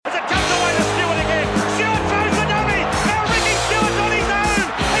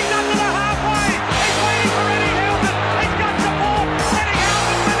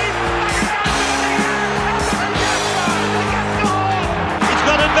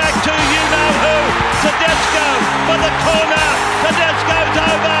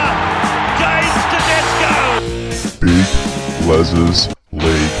Les's League.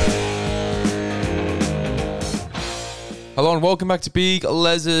 Hello and welcome back to Big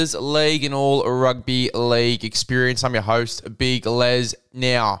Les's League and all rugby league experience. I'm your host, Big Les.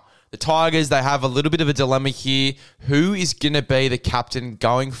 Now, the Tigers, they have a little bit of a dilemma here. Who is going to be the captain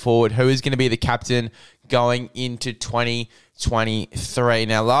going forward? Who is going to be the captain going into 2023?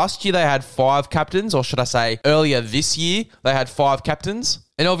 Now, last year they had 5 captains, or should I say earlier this year, they had 5 captains.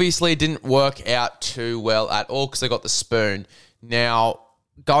 And obviously it didn't work out too well at all because they got the spoon. Now,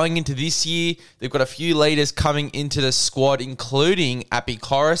 going into this year, they've got a few leaders coming into the squad, including Api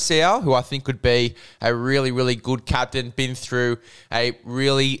Koroisau, who I think could be a really, really good captain. Been through a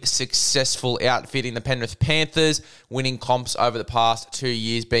really successful outfit in the Penrith Panthers, winning comps over the past 2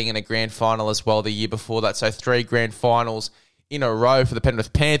 years, being in a grand final as well the year before that. So 3 grand finals in a row for the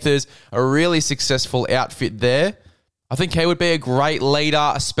Penrith Panthers. A really successful outfit there. I think he would be a great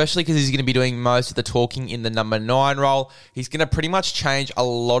leader, especially because he's going to be doing most of the talking in the number 9 role. He's going to pretty much change a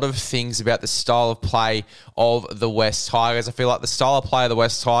lot of things about the style of play of the West Tigers. I feel like the style of play of the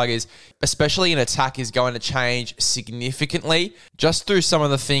West Tigers, especially in attack, is going to change significantly just through some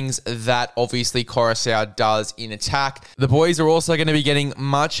of the things that obviously Koroisau does in attack. The boys are also going to be getting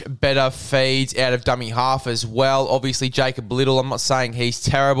much better feeds out of dummy half as well. Obviously, Jacob Little, I'm not saying he's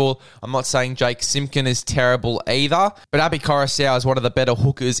terrible. I'm not saying Jake Simpkin is terrible either. But Api Koroisau is one of the better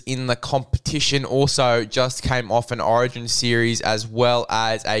hookers in the competition. Also just came off an Origin series as well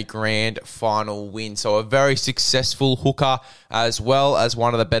as a grand final win. So a very successful hooker as well as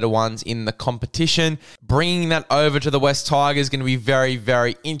one of the better ones in the competition. Bringing that over to the West Tigers is going to be very,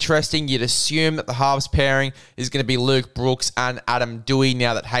 very interesting. You'd assume that the halves pairing is going to be Luke Brooks and Adam Doueihi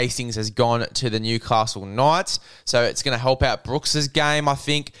now that Hastings has gone to the Newcastle Knights. So it's going to help out Brooks's game, I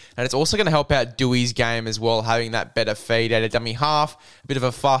think. And it's also going to help out Doueihi's game as well, having that better feed out of dummy half, a bit of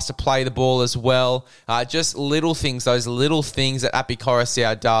a faster play the ball as well. Just little things, those little things that Api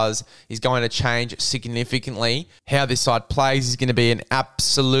Koroisau does is going to change significantly how this side plays. He's going to be an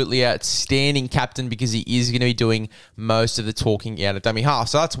absolutely outstanding captain because he is going to be doing most of the talking out of dummy half.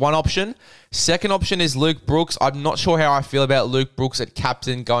 So that's one option. Second option is Luke Brooks. I'm not sure how I feel about Luke Brooks at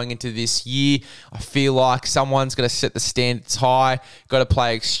captain going into this year. I feel like someone's going to set the standards high, got to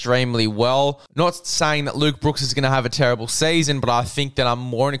play extremely well. Not saying that Luke Brooks is going to have a terrible season, but I think that I'm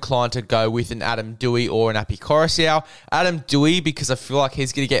more inclined to go with an Adam Doueihi or an Api Koroisau. Adam Doueihi, because I feel like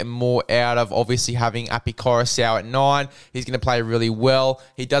he's going to get more out of obviously having Api Koroisau at 9. He's going to play really well.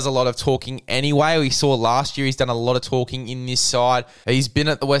 He does a lot of talking anyway. We saw last year he's done a lot of talking in this side. He's been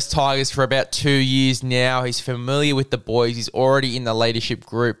at the West Tigers for about 2 years now. He's familiar with the boys. He's already in the leadership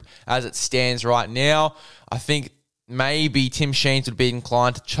group as it stands right now. I think maybe Tim Sheens would be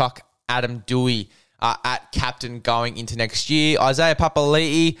inclined to chuck Adam Doueihi at captain going into next year. Isaiah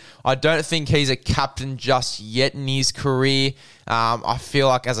Papali'i, I don't think he's a captain just yet in his career. I feel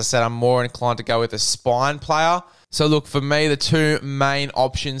like, as I said, I'm more inclined to go with a spine player. So look, for me, the 2 main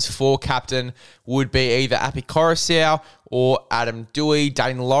options for captain would be either Api Koroisau or Adam Doueihi.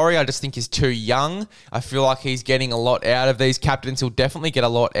 Daine Laurie, I just think is too young. I feel like he's getting a lot out of these captains. He'll definitely get a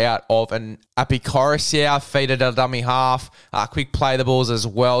lot out of an Api Koroisau, feed at a dummy half, quick play the balls as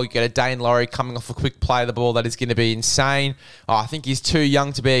well. You get a Daine Laurie coming off a quick play the ball that is going to be insane. I think he's too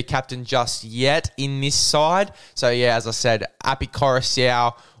young to be a captain just yet in this side. So yeah, as I said, Api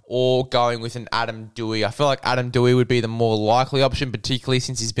Koroisau or going with an Adam Doueihi. I feel like Adam Doueihi would be the more likely option, particularly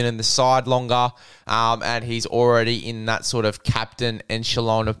since he's been in the side longer and he's already in that sort of captain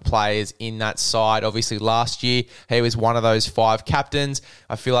echelon of players in that side. Obviously, last year, he was one of those 5 captains.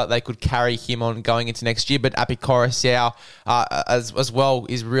 I feel like they could carry him on going into next year, but Api Koroisau as well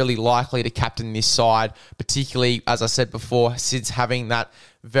is really likely to captain this side, particularly, as I said before, since having that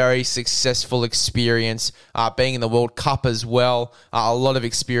very successful experience, being in the World Cup as well. A lot of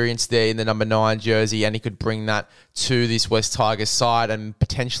experience there in the number 9 jersey, and he could bring that to this West Tigers side and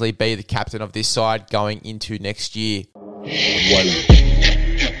potentially be the captain of this side going into next year.